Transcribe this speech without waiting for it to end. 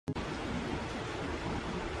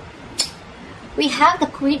We have the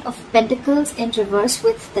Queen of Pentacles in reverse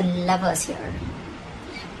with the Lovers here.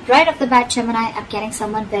 Right off the bat, Gemini, I'm getting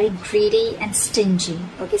someone very greedy and stingy.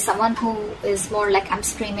 Okay, someone who is more like, I'm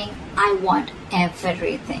screaming, I want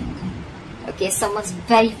everything. Okay, someone's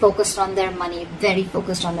very focused on their money,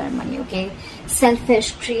 okay?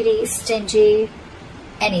 Selfish, greedy, stingy,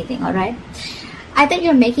 anything, alright? Either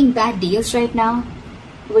you're making bad deals right now,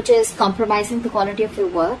 which is compromising the quality of your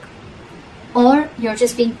work, or you're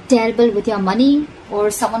just being terrible with your money, or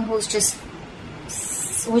someone who just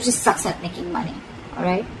sucks at making money.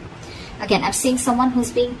 Alright, again, I'm seeing someone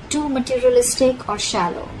who's being too materialistic or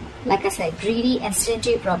shallow. Like I said, greedy and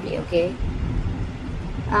stingy probably, okay?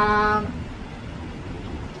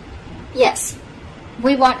 Yes,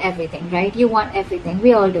 we want everything, right? You want everything,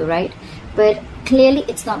 we all do, right? But clearly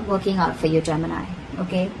it's not working out for you, Gemini,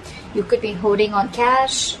 okay? You could be holding on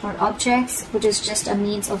cash or objects, which is just a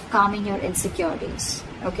means of calming your insecurities,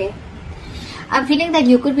 okay? I'm feeling that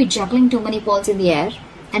you could be juggling too many balls in the air,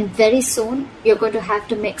 and very soon you're going to have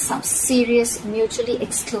to make some serious, mutually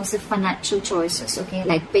exclusive financial choices, okay?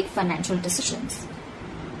 Like big financial decisions.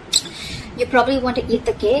 You probably want to eat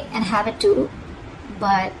the cake and have it too,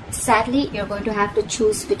 but sadly you're going to have to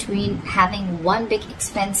choose between having one big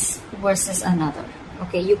expense versus another,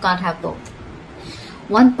 okay? You can't have both.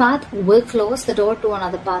 One path will close the door to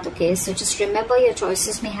another path, okay? So just remember, your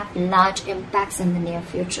choices may have large impacts in the near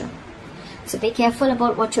future. So be careful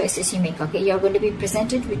about what choices you make, okay? You're going to be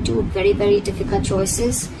presented with two very, very difficult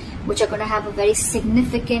choices, which are going to have a very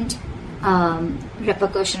significant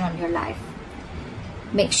repercussion on your life.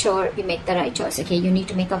 Make sure you make the right choice, okay? You need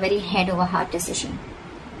to make a very head over heart decision.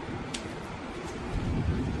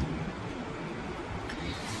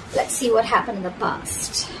 Let's see what happened in the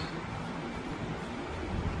past.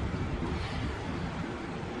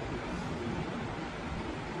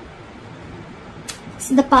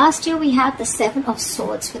 In the past year, we had the Seven of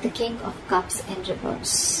Swords with the King of Cups in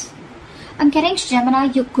reverse. I'm getting,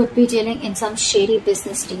 Gemini, you could be dealing in some shady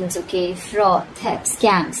business deals, okay? Fraud, theft,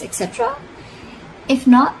 scams, etc. If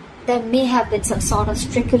not, there may have been some sort of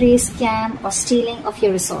trickery, scam, or stealing of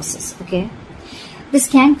your resources, okay? This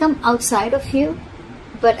can come outside of you,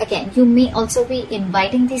 but again, you may also be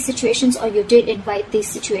inviting these situations, or you did invite these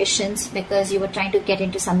situations because you were trying to get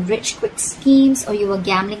into some rich, quick schemes, or you were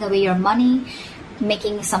gambling away your money,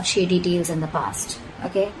 making some shady deals in the past,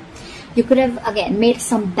 okay? You could have, again, made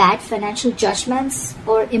some bad financial judgments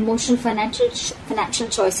or emotional financial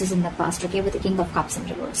choices in the past, okay, with the King of Cups in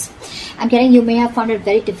reverse. I'm getting, you may have found it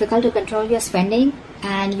very difficult to control your spending,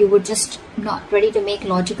 and you were just not ready to make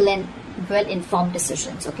logical and well-informed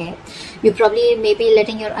decisions, okay? You probably may be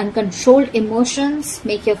letting your uncontrolled emotions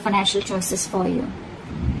make your financial choices for you.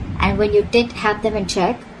 And when you didn't have them in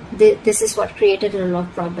check, this is what created a lot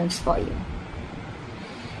of problems for you.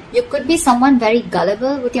 You could be someone very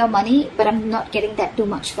gullible with your money, but I'm not getting that too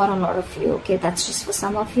much for a lot of you, okay? That's just for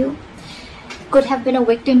some of you. Could have been a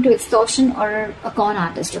victim to extortion or a con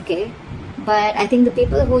artist, okay? But I think the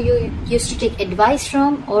people who you used to take advice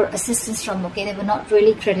from or assistance from, okay, they were not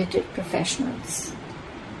really credited professionals.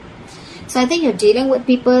 So I think you're dealing with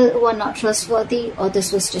people who are not trustworthy, or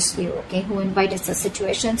this was just you, okay, who invited such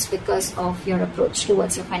situations because of your approach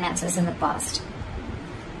towards your finances in the past.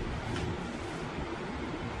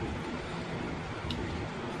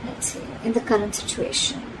 Let's see, in the current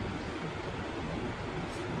situation.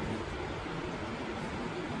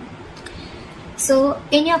 So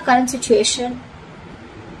in your current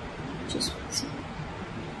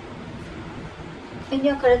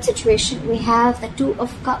situation, we have the Two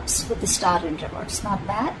of Cups with the Star in reverse. Not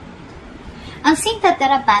bad. I'm seeing that there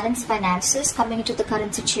are balanced finances coming into the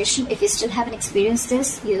current situation. If you still haven't experienced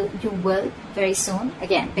this, you will very soon.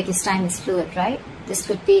 Again, because time is fluid, right? This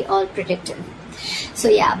could be all predictive. So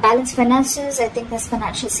yeah, balanced finances, I think there's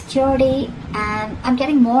financial security, and I'm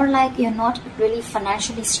getting more like you're not really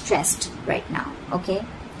financially stressed right now, okay?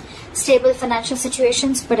 Stable financial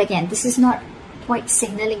situations, but again, this is not quite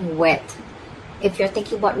signaling wealth if you're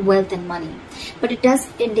thinking about wealth and money, but it does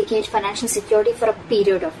indicate financial security for a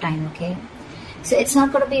period of time, okay? So it's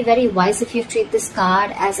not going to be very wise if you treat this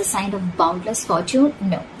card as a sign of boundless fortune.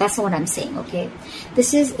 No, that's not what I'm saying, okay?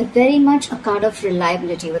 This is very much a card of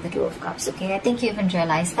reliability with the Two of Cups, okay? I think you even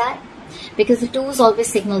realize that, because the twos always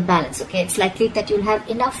signal balance, okay? It's likely that you'll have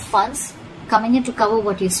enough funds coming in to cover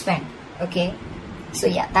what you spend, okay? So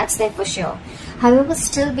yeah, that's there for sure. However,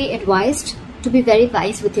 still be advised to be very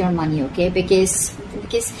wise with your money, okay? Because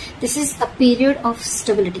this is a period of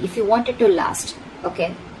stability if you want it to last,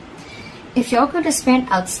 okay? If you're going to spend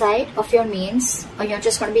outside of your means, or you're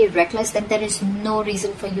just going to be reckless, then there is no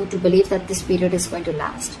reason for you to believe that this period is going to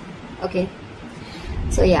last, okay?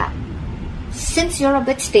 So yeah, since you're a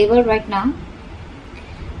bit stable right now,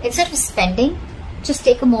 instead of spending, just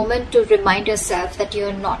take a moment to remind yourself that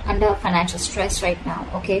you're not under financial stress right now,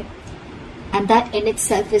 okay? And that in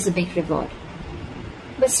itself is a big reward.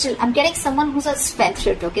 But still, I'm getting someone who's a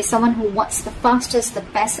spendthrift, okay? Someone who wants the fastest, the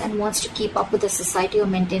best, and wants to keep up with the society or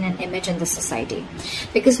maintain an image in the society.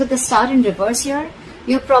 Because with the star in reverse here,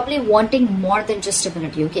 you're probably wanting more than just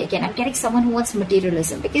stability, okay? Again, I'm getting someone who wants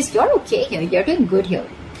materialism, because you're okay here, you're doing good here.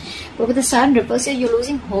 But with the star in reverse here, you're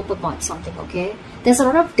losing hope about something, okay? There's a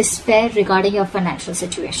lot of despair regarding your financial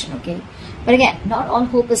situation, okay? But again, not all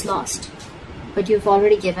hope is lost. But you've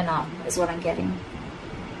already given up, is what I'm getting.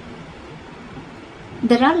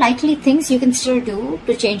 There are likely things you can still do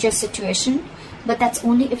to change your situation, but that's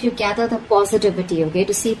only if you gather the positivity, okay,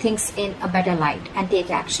 to see things in a better light and take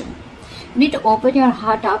action. You need to open your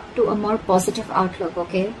heart up to a more positive outlook,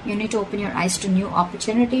 okay? You need to open your eyes to new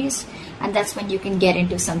opportunities, and that's when you can get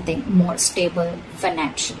into something more stable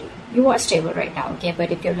financially. You are stable right now, okay?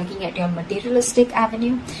 But if you're looking at your materialistic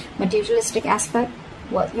avenue, materialistic aspect,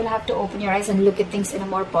 well, you'll have to open your eyes and look at things in a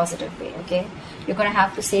more positive way, okay? You're going to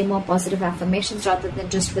have to say more positive affirmations rather than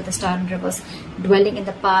just with the star in reverse, dwelling in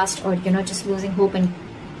the past, or, you know, just losing hope and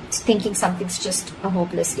thinking something's just a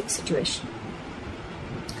hopeless situation.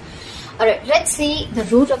 Alright, let's see the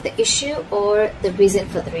root of the issue or the reason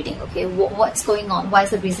for the reading, okay? What's going on? Why is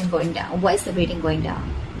the reason going down? Why is the reading going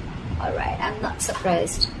down? Alright, I'm not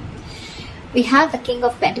surprised. We have the King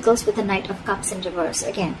of Pentacles with the Knight of Cups in reverse.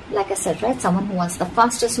 Again, like I said, right? Someone who wants the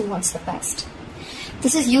fastest, who wants the best.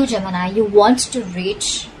 This is you, Gemini. You want to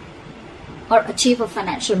reach or achieve a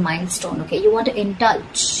financial milestone, okay? You want to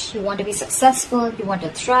indulge. You want to be successful. You want to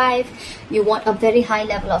thrive. You want a very high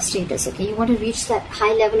level of status, okay? You want to reach that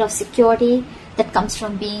high level of security that comes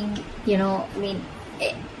from being, you know,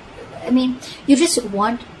 I mean, you just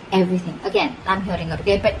want everything. Again, I'm hearing it,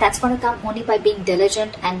 okay? But that's going to come only by being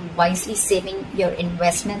diligent and wisely saving your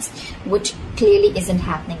investments, which clearly isn't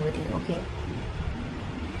happening with you, okay?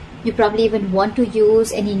 You probably even want to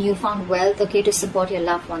use any newfound wealth, okay, to support your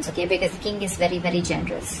loved ones, okay? Because the king is very, very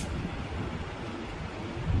generous.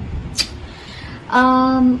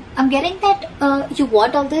 I'm getting that you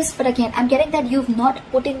want all this, but again, I'm getting that you've not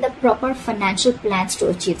put in the proper financial plans to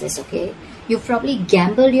achieve this, okay? You've probably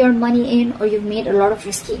gambled your money in, or you've made a lot of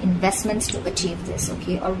risky investments to achieve this,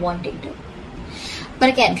 okay, or wanting to. But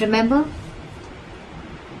again, remember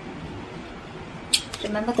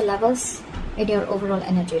the levels in your overall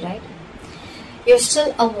energy, right? You're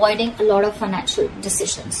still avoiding a lot of financial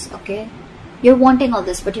decisions, okay? You're wanting all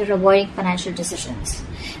this, but you're avoiding financial decisions.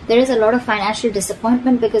 There is a lot of financial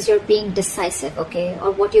disappointment because you're being decisive, okay?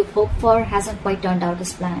 Or what you've hoped for hasn't quite turned out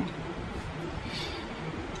as planned.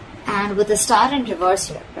 And with the star in reverse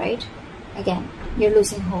here, right? Again, you're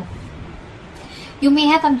losing hope. You may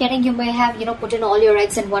have, you may have, you know, put in all your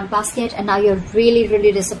eggs in one basket, and now you're really,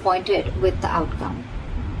 really disappointed with the outcome.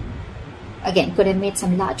 Again, could have made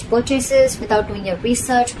some large purchases without doing your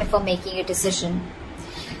research before making a decision.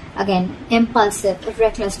 Again, impulsive,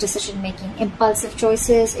 reckless decision making, impulsive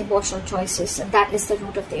choices, emotional choices, and that is the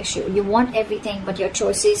root of the issue. You want everything, but your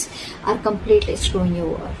choices are completely screwing you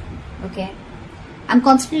over, okay? I'm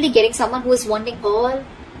constantly getting someone who is wanting all,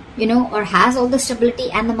 you know, or has all the stability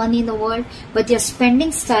and the money in the world, but your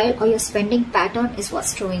spending style or your spending pattern is what's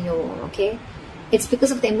screwing you over, okay? It's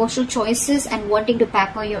because of the emotional choices and wanting to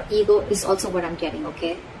pamper your ego is also what I'm getting,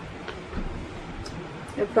 okay?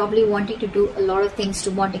 You're probably wanting to do a lot of things,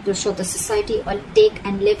 to wanting to show the society or take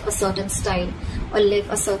and live a certain style or live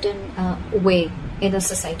a certain way in the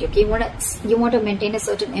society, okay? You want to maintain a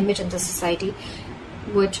certain image in the society,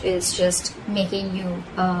 which is just making you,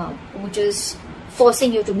 which is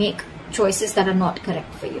forcing you to make choices that are not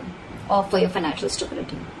correct for you or for your financial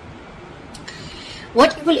stability.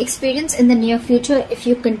 What you will experience in the near future if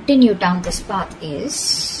you continue down this path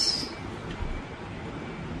is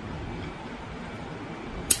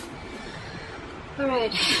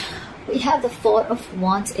alright, we have the Four of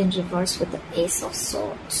Wands in reverse with the Ace of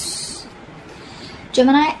Swords.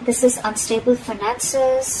 Gemini, this is unstable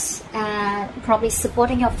finances, and probably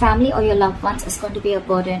supporting your family or your loved ones is going to be a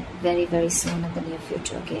burden very, very soon in the near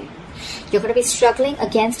future, okay? You're going to be struggling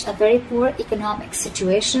against a very poor economic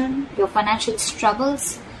situation. Your financial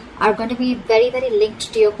struggles are going to be very, very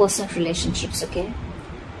linked to your personal relationships, okay?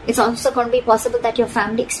 It's also going to be possible that your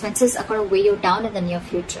family expenses are going to weigh you down in the near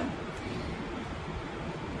future.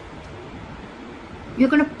 You're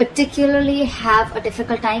going to particularly have a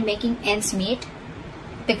difficult time making ends meet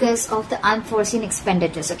because of the unforeseen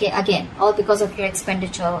expenditures, okay? Again, all because of your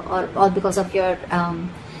expenditure, or all because of your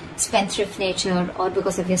spendthrift nature, or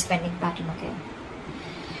because of your spending pattern, okay?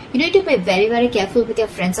 You need to be very, very careful with your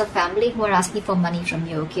friends or family who are asking for money from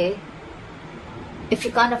you, okay? If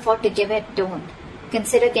you can't afford to give it, don't.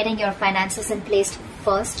 Consider getting your finances in place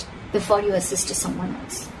first before you assist to someone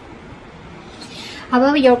else.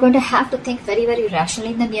 However, you're going to have to think very, very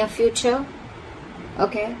rationally in the near future,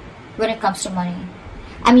 okay, when it comes to money.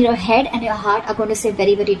 I mean, your head and your heart are going to say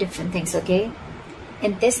very, very different things, okay?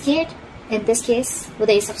 In this case, with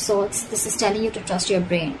the Ace of Swords, this is telling you to trust your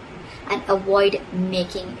brain and avoid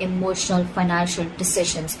making emotional financial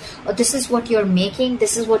decisions. Or this is what you're making,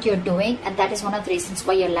 this is what you're doing, and that is one of the reasons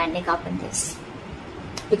why you're landing up in this.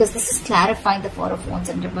 Because this is clarifying the Four of Wands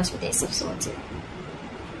in reverse with the Ace of Swords here.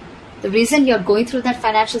 The reason you're going through that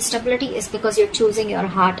financial stability is because you're choosing your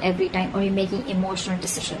heart every time, or you're making emotional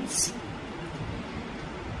decisions.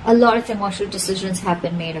 A lot of emotional decisions have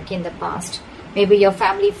been made, okay, in the past. Maybe your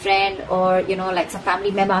family friend, or you know, like some family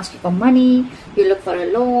member asks you for money, you look for a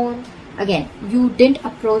loan. Again, you didn't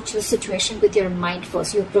approach the situation with your mind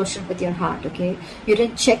first, you approached it with your heart, okay? You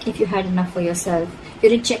didn't check if you had enough for yourself. You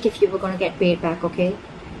didn't check if you were going to get paid back, okay?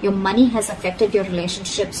 Your money has affected your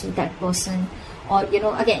relationships with that person. Or, you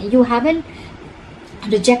know, again, you haven't,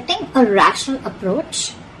 rejecting a rational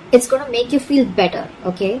approach, it's going to make you feel better,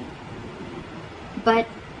 okay? But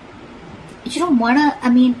you don't want to, I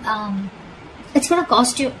mean, it's going to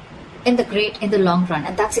cost you in the long run.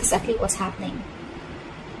 And that's exactly what's happening.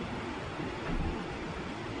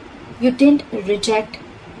 You didn't reject,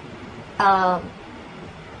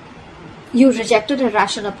 you rejected a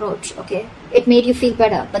rational approach, okay? It made you feel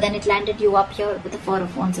better, but then it landed you up here with the Four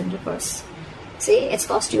of Wands in reverse. See, it's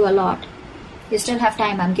cost you a lot. You still have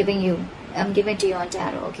time. I'm giving to you on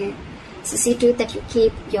tarot, okay? So see to it that you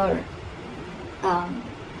keep your,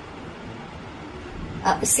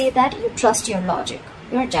 see that you trust your logic.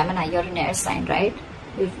 You're a Gemini, you're an air sign, right?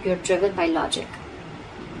 You're driven by logic.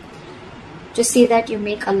 Just see that you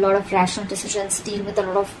make a lot of rational decisions, deal with a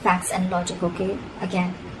lot of facts and logic, okay?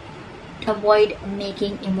 Again, avoid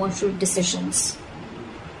making emotional decisions.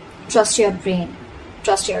 Trust your brain,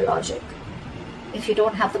 trust your logic. If you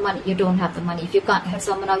don't have the money, you don't have the money. If you can't help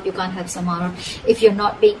someone out, you can't help someone out. If you're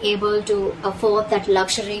not being able to afford that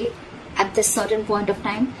luxury at this certain point of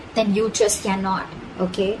time, then you just cannot,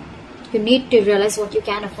 okay? You need to realize what you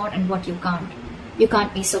can afford and what you can't. You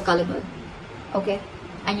can't be so gullible, okay?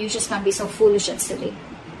 And you just can't be so foolish and silly.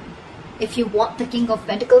 If you want the King of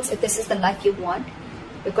Pentacles, if this is the life you want,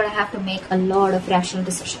 you're going to have to make a lot of rational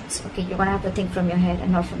decisions, okay? You're going to have to think from your head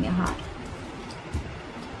and not from your heart.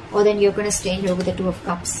 Or then you're going to stay here with the Two of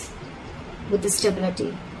Cups, with the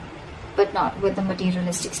stability, but not with the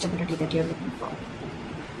materialistic stability that you're looking for.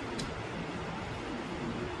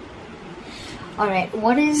 Alright,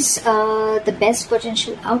 what is the best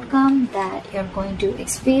potential outcome that you're going to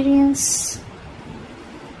experience?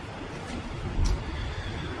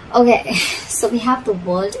 Okay, so we have the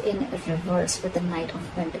World in reverse with the Knight of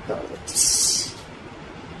Pentacles.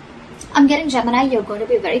 I'm getting, Gemini, you're going to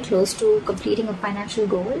be very close to completing a financial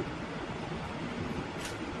goal.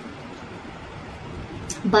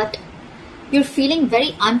 But you're feeling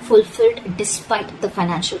very unfulfilled despite the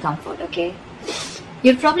financial comfort, okay?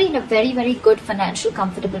 You're probably in a very, very good financial,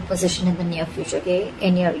 comfortable position in the near future, okay?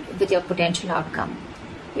 With your potential outcome.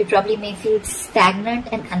 You probably may feel stagnant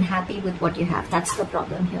and unhappy with what you have. That's the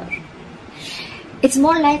problem here. It's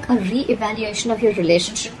more like a re-evaluation of your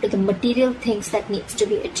relationship to the material things that needs to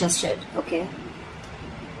be adjusted, okay?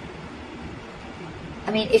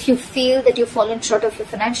 I mean, if you feel that you've fallen short of your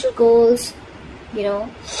financial goals, you know,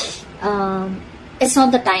 it's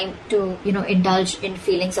not the time to, you know, indulge in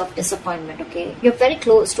feelings of disappointment, okay? You're very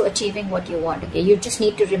close to achieving what you want, okay? You just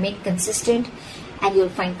need to remain consistent and you'll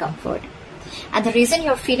find comfort. And the reason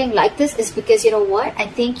you're feeling like this is because, you know what, I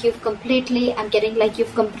think you've completely, I'm hearing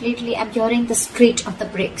the screech of the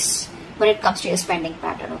brakes when it comes to your spending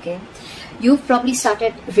pattern, okay? You've probably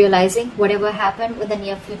started realizing whatever happened in the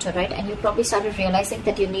near future, right? And you probably started realizing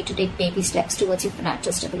that you need to take baby steps towards your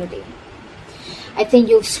financial stability. I think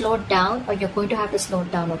you've slowed down, or you're going to have to slow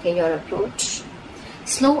down, okay, your approach.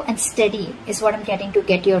 Slow and steady is what I'm getting to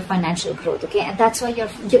get your financial growth, okay? And that's why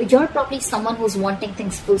you're probably someone who's wanting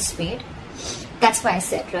things full speed. That's why I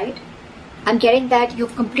said, right? I'm getting that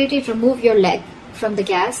you've completely removed your leg from the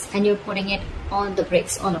gas and you're putting it on the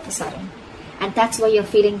brakes all of a sudden. And that's why you're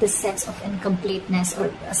feeling this sense of incompleteness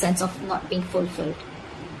or a sense of not being fulfilled.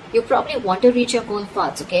 You probably want to reach your goal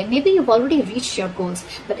paths, okay? Maybe you've already reached your goals,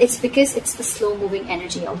 but it's because it's the slow moving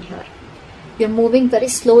energy out here. You're moving very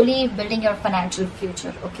slowly, building your financial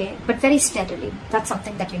future, okay? But very steadily. That's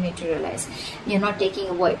something that you need to realize. You're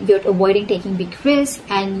avoiding taking big risks,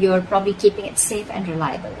 and you're probably keeping it safe and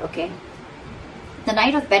reliable, okay? The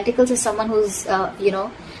Knight of Pentacles is someone who's,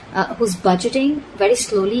 who's budgeting very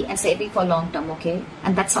slowly and saving for long term, okay?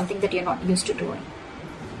 And that's something that you're not used to doing.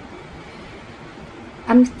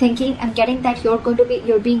 I'm getting that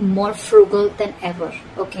you're being more frugal than ever,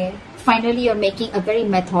 okay? Finally, you're making a very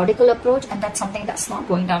methodical approach, and that's something that's not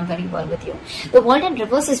going down very well with you. The world in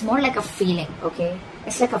reverse is more like a feeling, okay?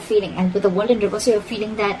 It's like a feeling, and with the world in reverse, you're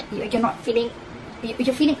feeling that you're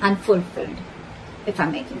feeling unfulfilled, if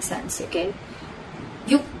I'm making sense, okay?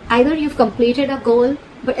 You've completed a goal,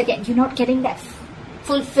 but again, you're not getting that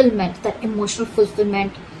fulfillment, that emotional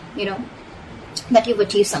fulfillment, you know, that you've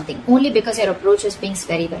achieved something, only because your approach is being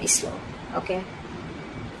very, very slow, okay?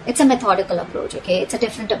 It's a methodical approach, okay? It's a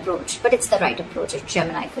different approach, but it's the right approach. It's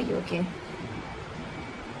Gemini for you, okay?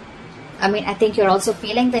 I mean, I think you're also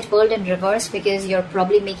feeling that world in reverse because you're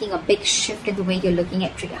probably making a big shift in the way you're looking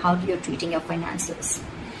at how you're treating your finances.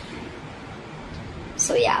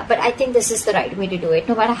 So yeah, but I think this is the right way to do it.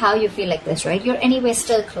 No matter how you feel like this, right? You're anyway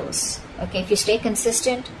still close, okay? If you stay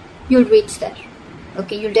consistent, you'll reach there.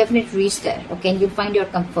 Okay, you'll definitely reach there, okay, and you'll find your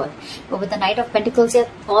comfort. But with the Knight of Pentacles here,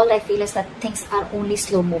 all I feel is that things are only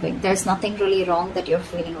slow moving. There's nothing really wrong that you're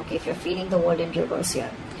feeling, okay, if you're feeling the world in reverse here.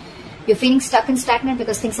 You're feeling stuck and stagnant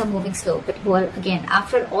because things are moving slow. But well, again,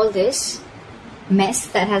 after all this mess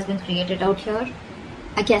that has been created out here,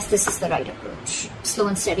 I guess this is the right approach. Slow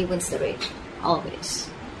and steady wins the race, always.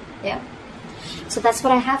 Yeah. So that's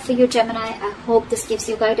what I have for you, Gemini. I hope this gives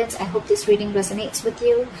you guidance. I hope this reading resonates with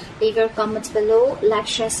you. Leave your comments below, like,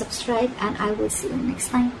 share, subscribe, and I will see you next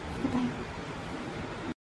time.